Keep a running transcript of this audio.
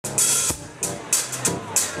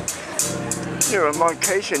We're on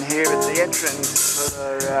location here at the Entrance for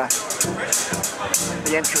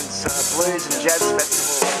the Entrance Blues and Jazz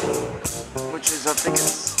Festival, which is, I think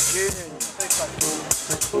it's June.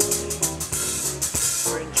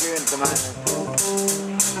 We're in June at the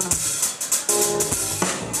moment.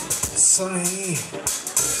 Sunny,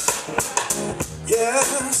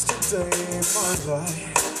 yesterday my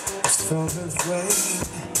life was filled with rain.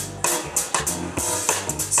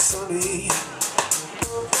 Sunny,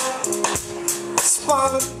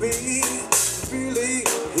 smile at me, really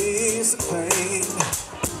ease the pain.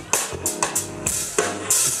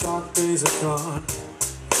 The dark days are gone,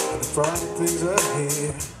 and the bright things are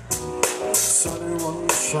here. Sunny one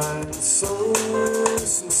shines so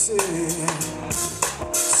sincere.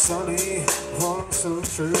 Sunny one so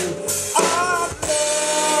true. I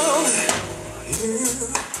love you.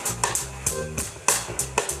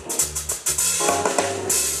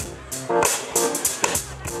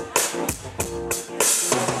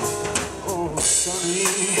 Sunny,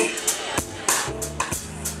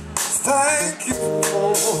 thank you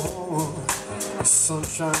for the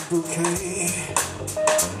sunshine bouquet.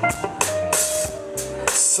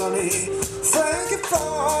 Sunny, thank you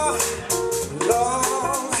for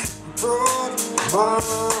love brought my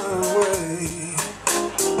way.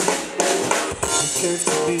 You gave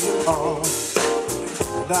to me all,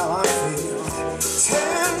 now I feel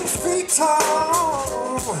 10 feet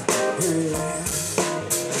tall. Yeah.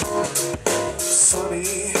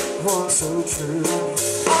 Sunny, one so true.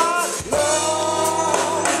 I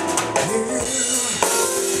love you.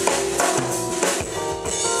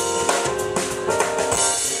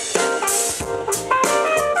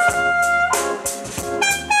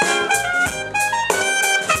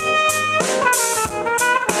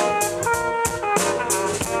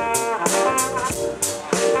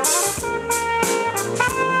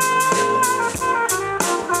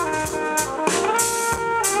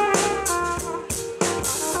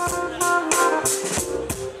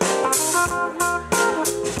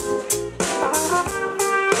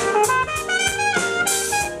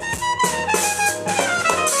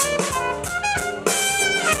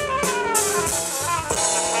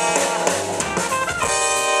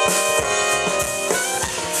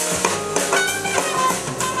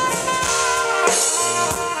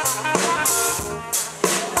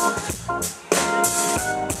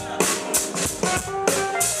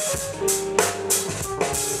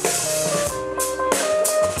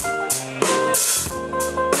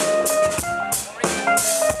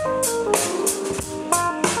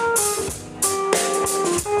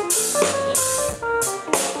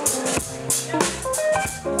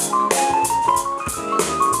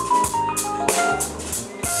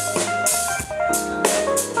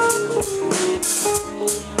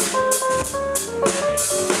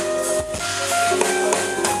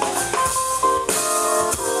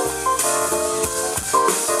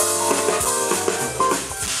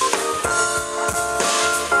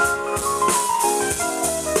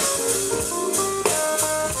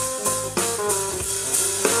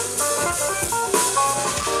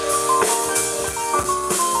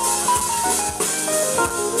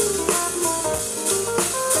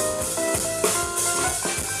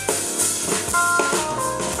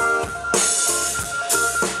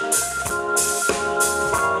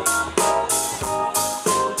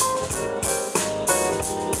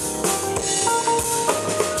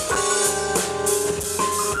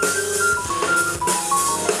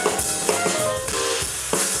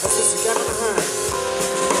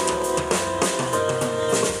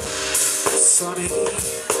 Sunny,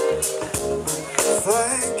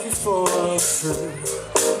 thank you for the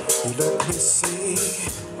truth you let me see.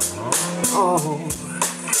 Oh,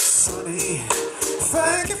 Sunny,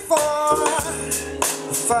 thank you for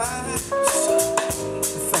the facts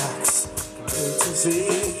from A to Z.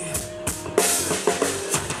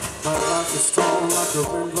 My life is torn like a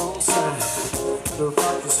windblown sand. The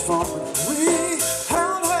rock is falling, we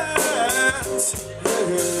held hands.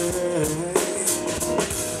 Hey.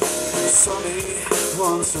 Sunny,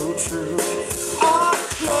 one so true. I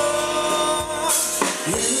love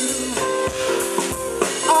you.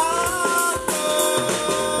 I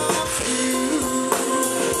love you.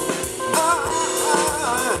 I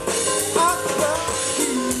love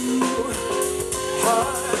you.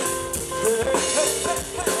 Hey, hey, hey,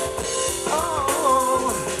 hey.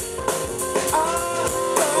 Oh, I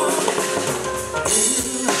love you.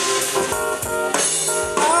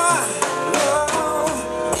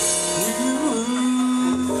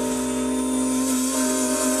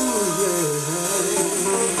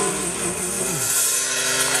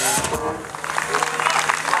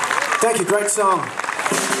 Thank you, great song.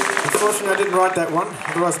 Unfortunately, I didn't write that one,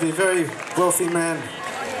 otherwise I'd be a very wealthy man.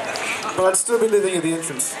 But I'd still be living at the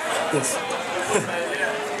Entrance. Yes.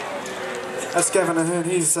 That's Gavin Ahern.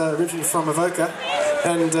 He's originally from Avoca,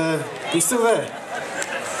 and he's still there.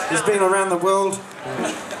 He's been around the world.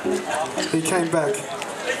 He came back.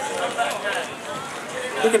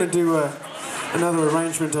 We're going to do another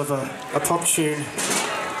arrangement of a pop tune,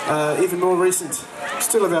 even more recent.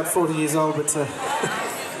 Still about 40 years old, but...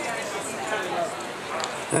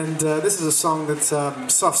 and this is a song that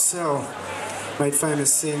Soft Cell made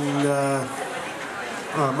famous in, it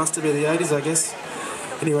must have been the 80s, I guess.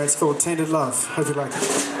 Anyway, it's called Tainted Love. Hope you like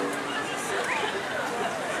it.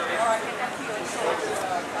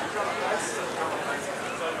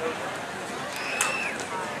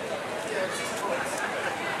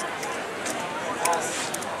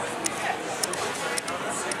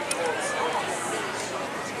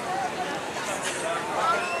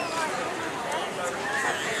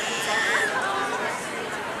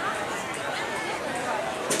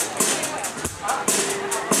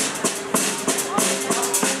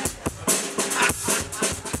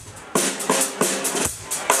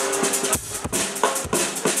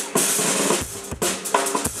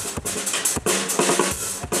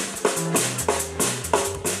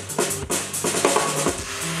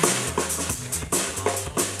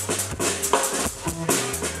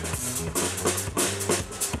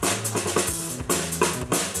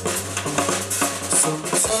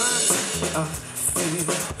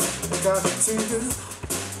 Got to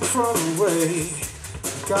run away,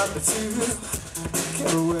 got to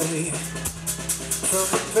get away from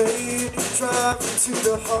the pain you drive into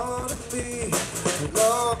the heart of me. The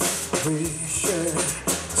love we share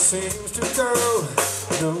seems to go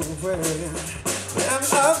nowhere, and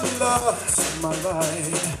I've lost my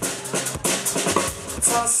light.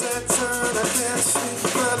 Toss and turn, I can't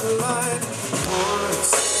sleep at the light.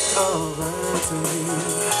 Once I'll run to you,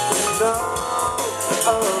 now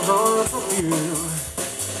I'll run from you.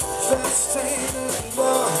 Let's take this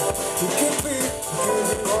love. You give me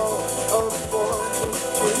all of the boy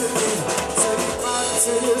to give me. Take my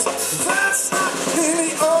tears, that's not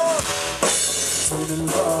really all. Take the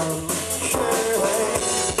love, yeah.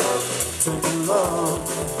 Take the love,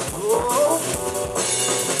 oh.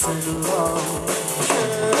 Take the love,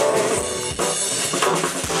 yeah.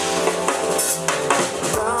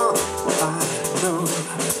 Now I know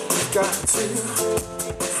I've got to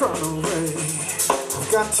run away.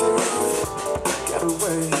 Got to get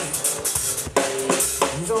away.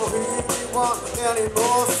 You don't really want any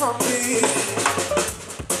more from me.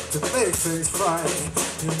 To make things right,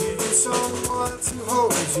 you need someone to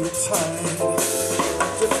hold you tight.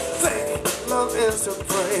 To think love is to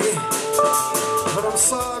pray, but I'm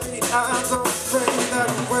sorry I don't pray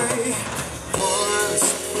that way. Once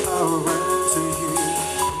I ran to you,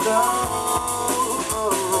 now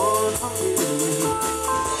I'll run from you.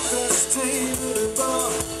 Let's take it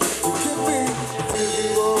above.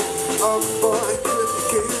 Oh boy, could you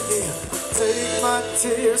give me? Take my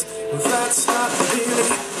tears, if that's not really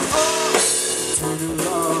all. Take the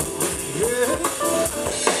love, yeah.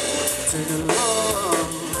 Take the love,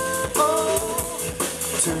 oh.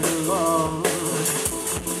 Take the love.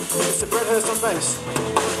 Mr. Brett Hurst on bass.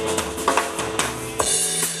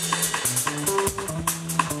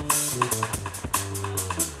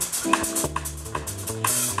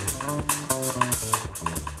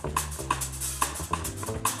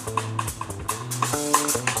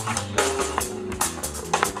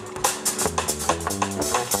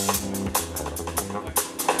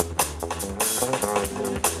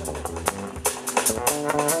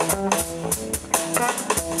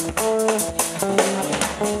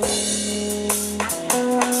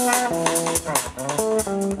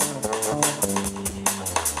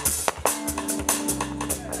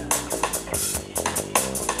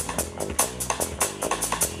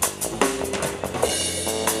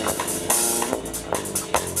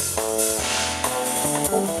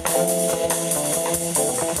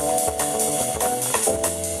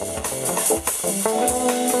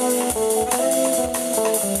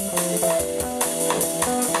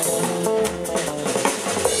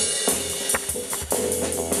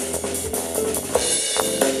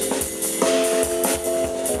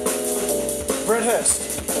 Brett Hurst.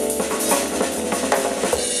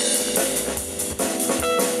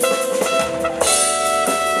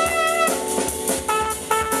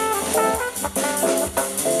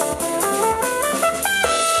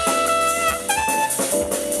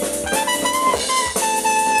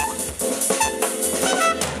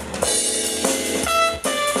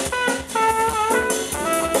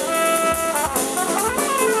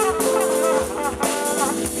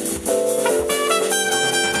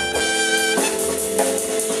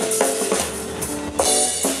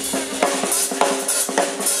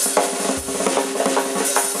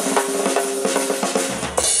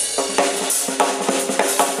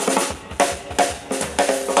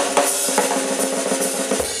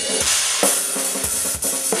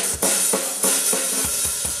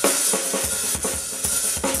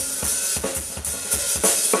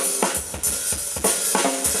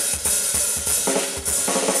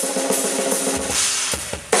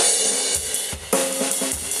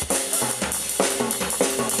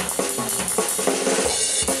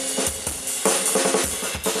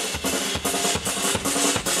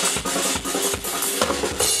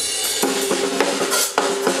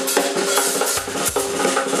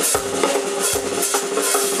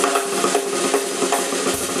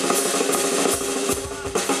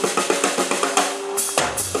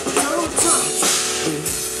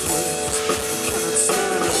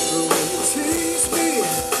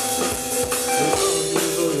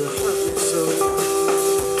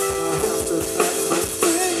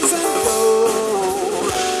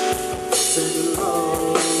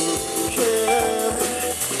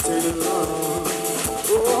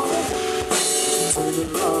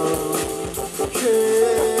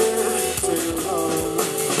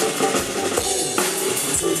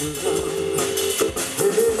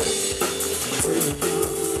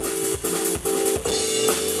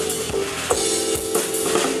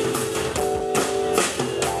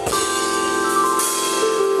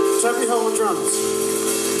 drums.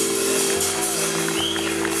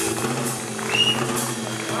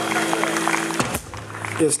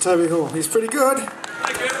 Here's Toby Hall. He's pretty good.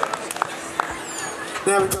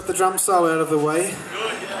 Now we've got the drum solo out of the way,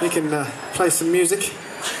 we can play some music.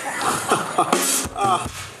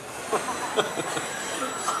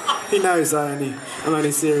 He knows I'm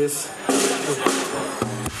only serious.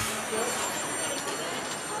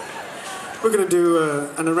 We're going to do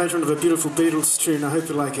an arrangement of a beautiful Beatles tune. I hope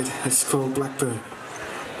you like it. It's called Blackbird.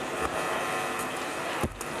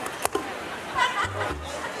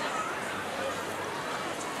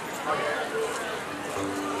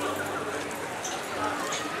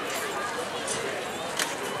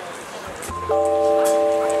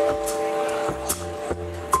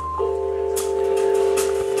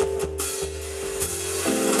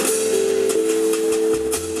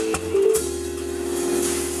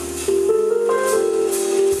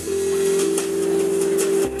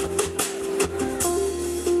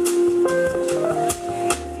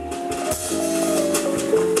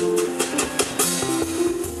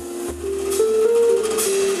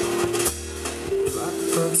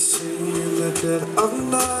 In the dead of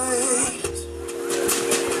night,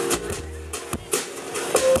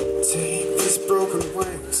 take these broken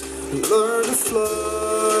wings and learn to fly.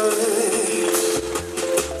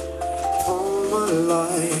 All my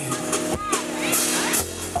life,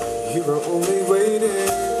 you were only waiting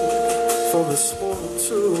for this morning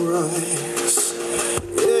to rise.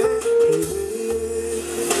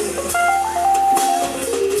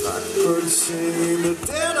 Blackbird sing in the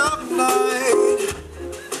dead of night.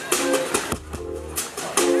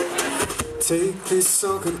 Take these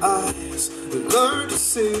sunken eyes and learn to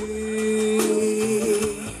see.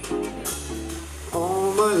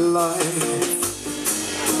 All my life,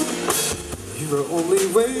 you were only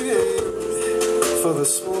waiting for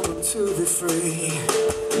this moment to be free.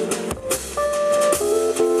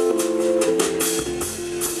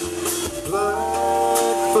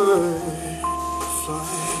 Blackbird, fly.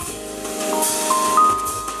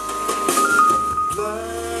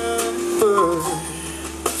 Blackbird,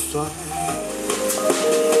 fly.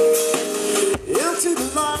 Into the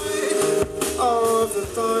light of the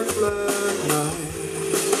dark black night.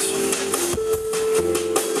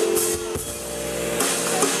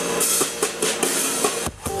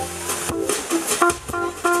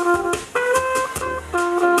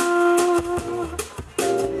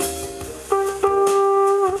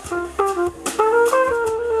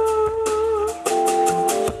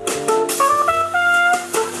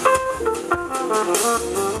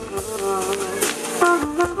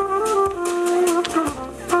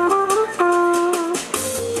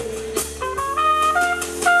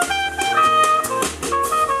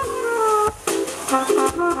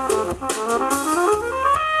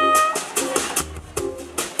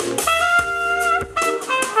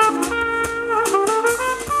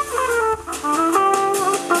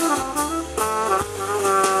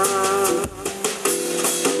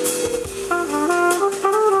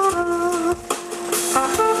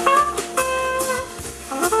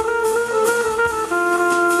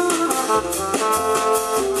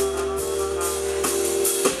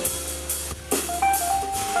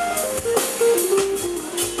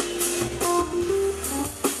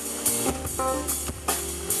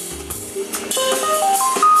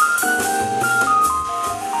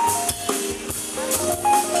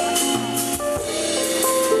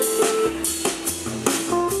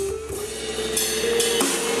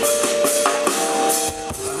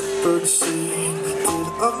 Blackbird sing the dead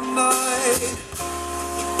of night.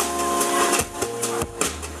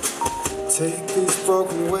 Take these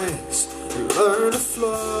broken wings and learn to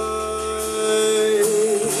fly.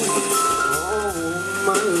 All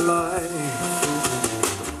my life,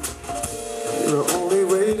 you're only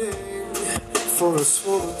waiting for this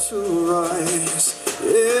moment to rise.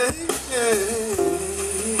 Yeah, yeah.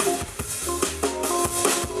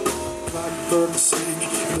 Blackbird sing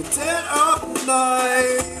the dead of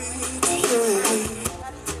night. Yeah.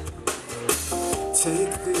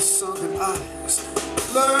 Take these sunken eyes,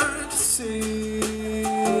 learn to see.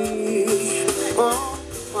 All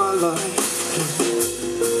my life,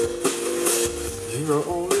 you are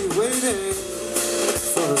only waiting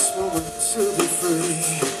for this moment to be free.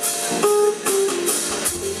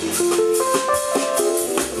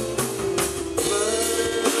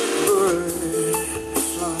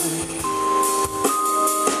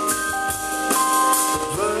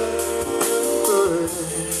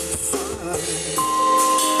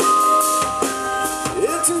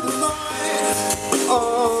 Into the light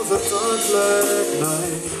of the dark black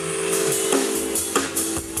night.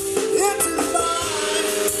 Into the light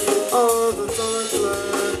of the dark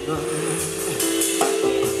black night.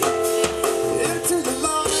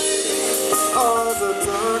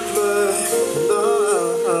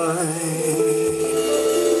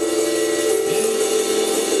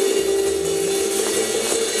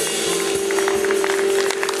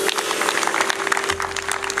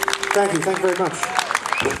 Thank you very much.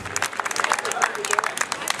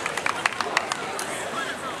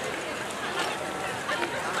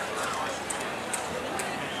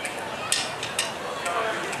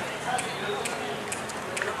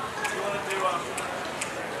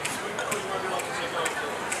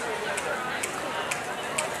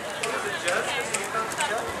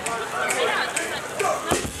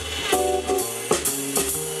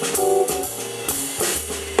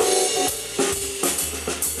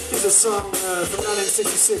 Here's a song from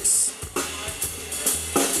 1966,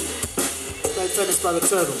 made famous by the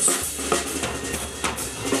Turtles.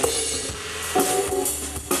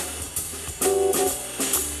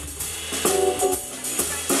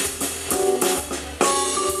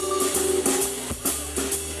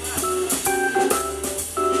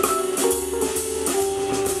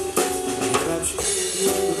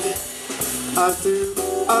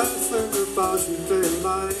 I think about you day and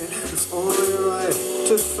night. It's only right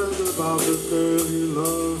to think about the girl you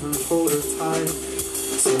love and hold her tight.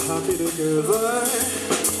 So happy together.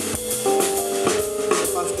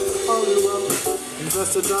 If I call you up,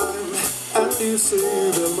 invest a dime, and you say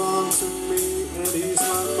you belong to me, and ease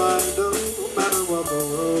my mind, no matter what the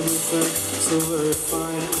world will think. So very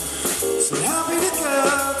fine. So happy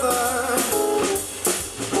together.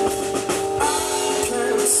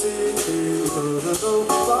 There's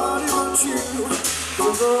nobody but you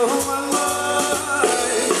for the whole my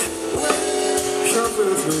life. Come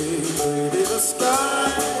with me, baby, the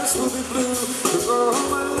skies will be blue for the whole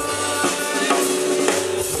my life.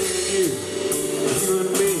 You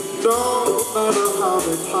and me, no matter how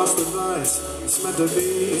they pass the night, it's meant to be.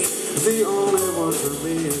 The only one for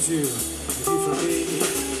me is you, and you for me.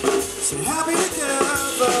 Say happy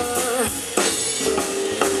together.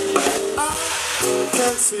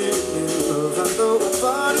 Can't see me love and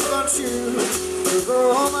nobody but you to go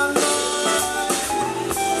all my life.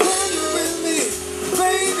 When you're with me,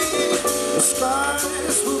 baby, the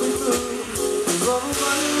skies will be blue and all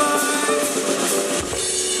my life.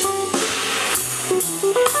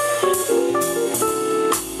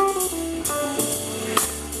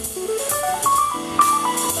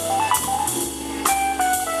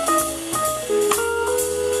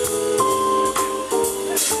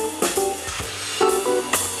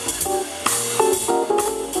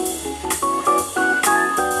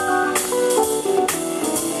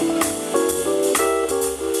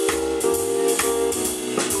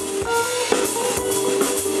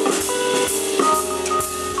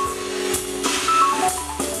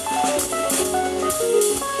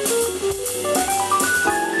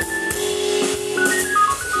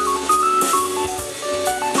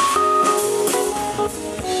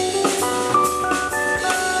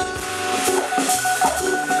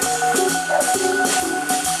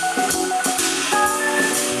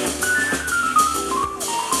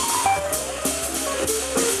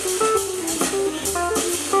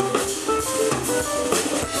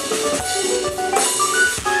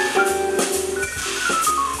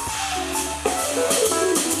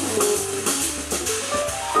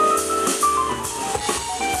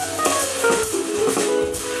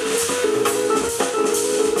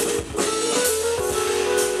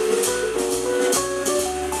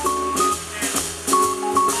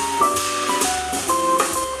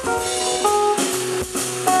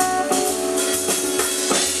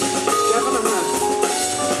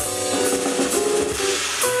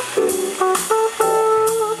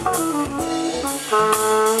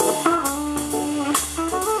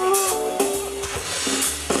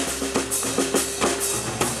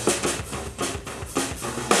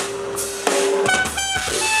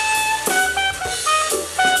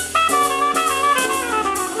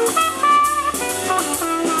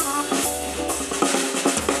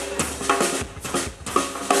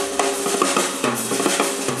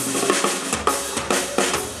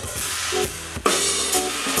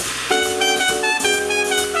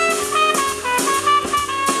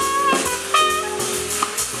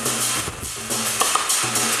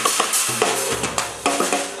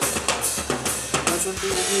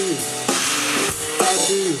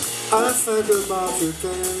 I think about you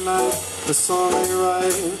day and night. It's only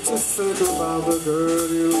right to think about the girl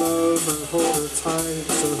you love and hold her tight.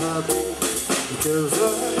 So happy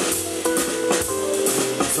together.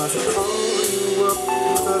 If I should call you up,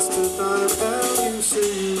 invest a dime, and you say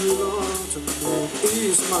you belong to me,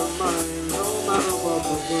 ease my mind, no matter what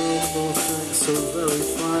the world will think. So very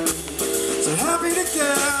fine. So happy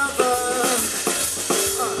together.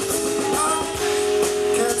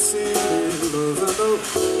 Can't see me love and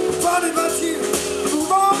nobody but you who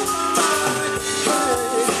all my life.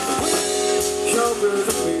 Hey, you're with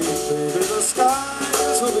me, baby, the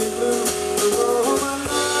skies will be blue for all my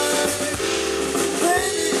life.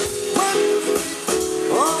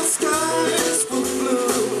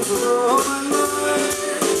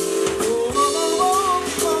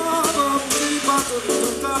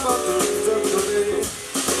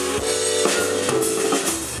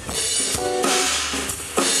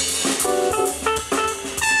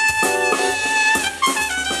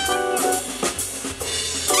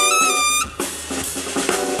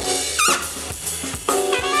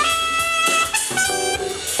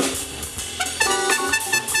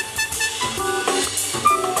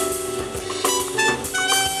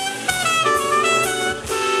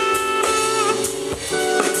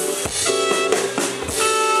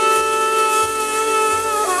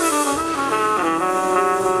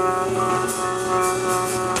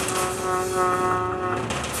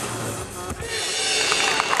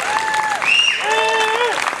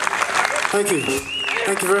 Thank you.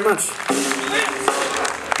 Thank you very much.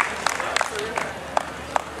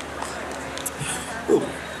 Ooh.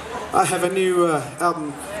 I have a new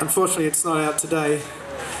album. Unfortunately, it's not out today.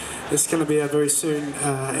 It's going to be out very soon.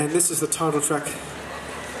 And this is the title track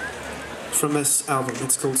from this album.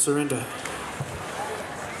 It's called Surrender.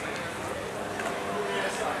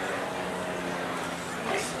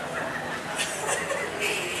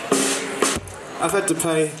 I've had to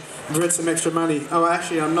pay Brett some extra money. Oh,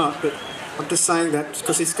 actually I'm not, but I'm just saying that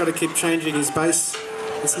because he's got to keep changing his bass.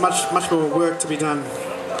 It's much more work to be done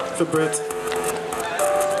for Brett.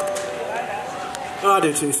 I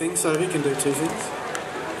do two things, so he can do two things.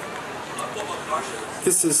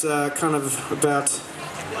 This is kind of about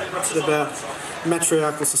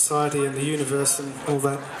matriarchal society and the universe and all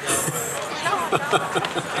that.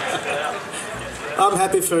 I'm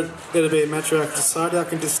happy for there to be a matriarchal society. I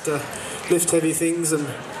can just lift heavy things and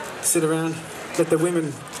sit around, let the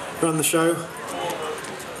women run the show.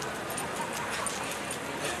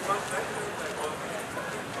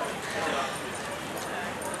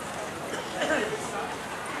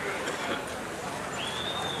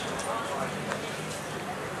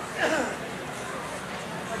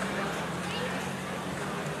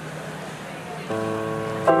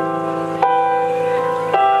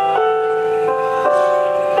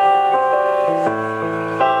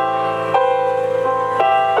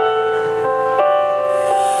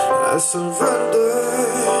 I surrender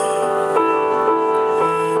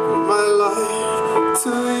my life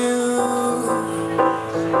to you.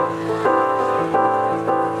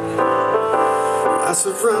 I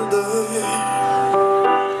surrender.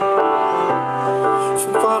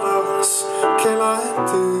 What else can I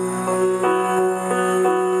do?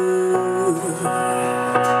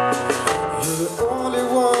 You're the only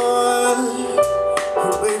one who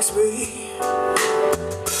makes me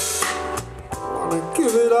wanna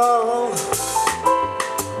give it all.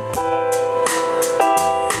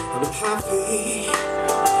 And I'm happy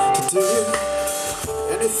to do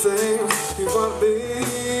anything you want me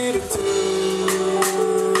to do.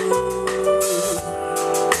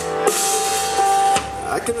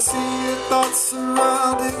 I can see your thoughts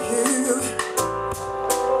surrounding you,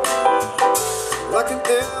 like an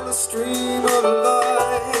endless stream of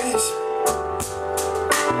light.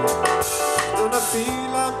 And I feel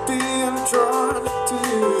like being drawn to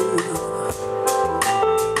you,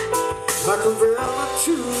 like a river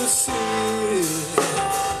to the sea.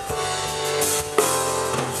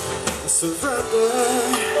 I surrender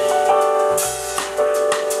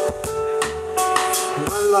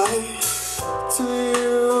my life to you.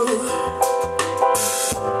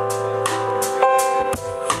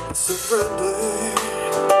 I surrender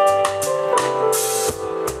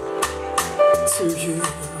to you.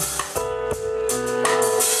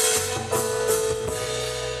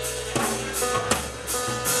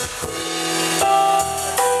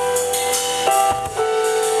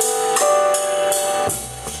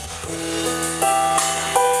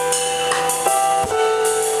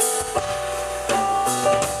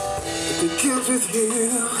 It begins with you,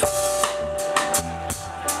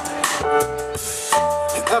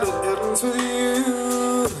 and it ends with you,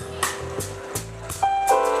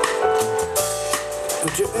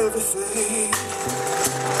 and you're everything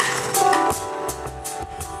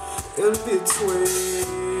in between.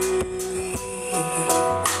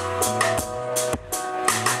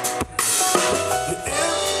 You're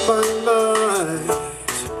in my night,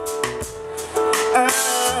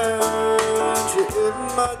 and you're in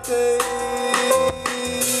my day.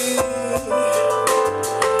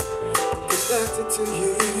 Connected to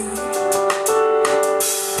you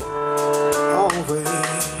always.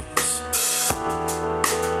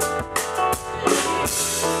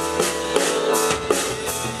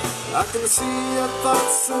 I can see your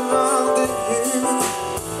thoughts surrounding you,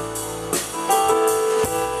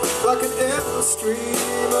 like an endless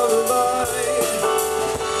stream of light.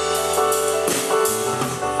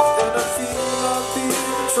 And I feel I'm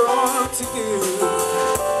being drawn to you,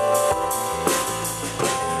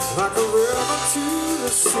 like a river to the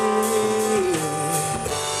sea.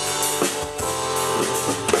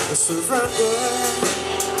 I surrender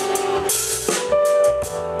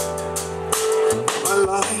my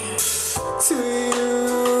life to you.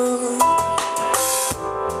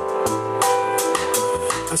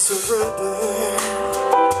 I surrender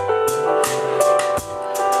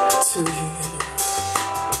to you.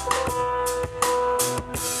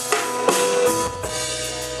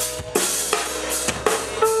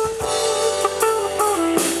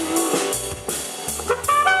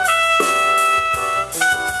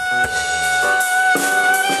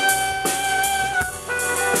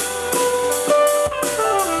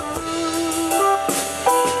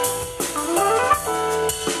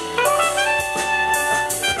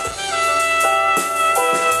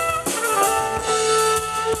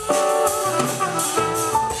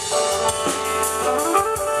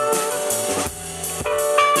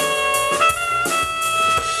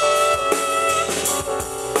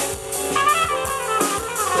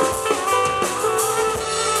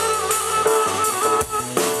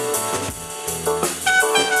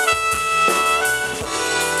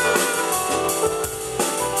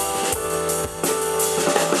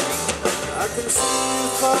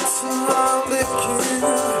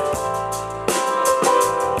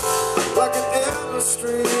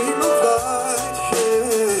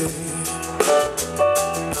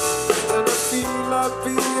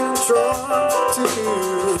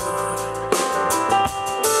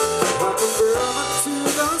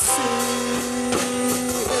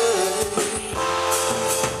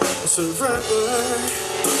 surrender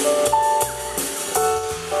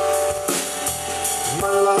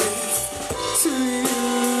my life to you.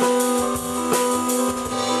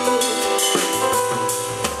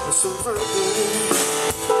 I surrender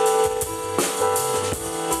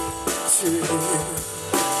to you.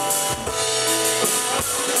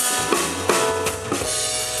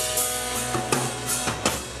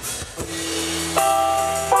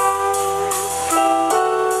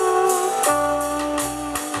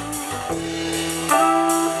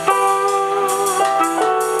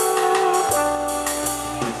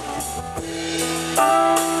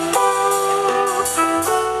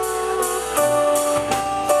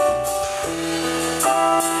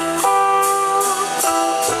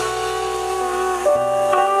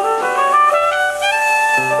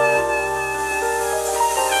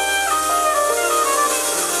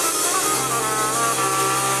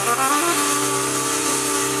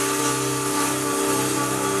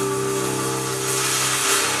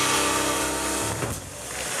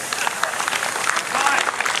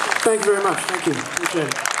 Thank you very much. Thank you. Appreciate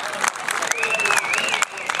it.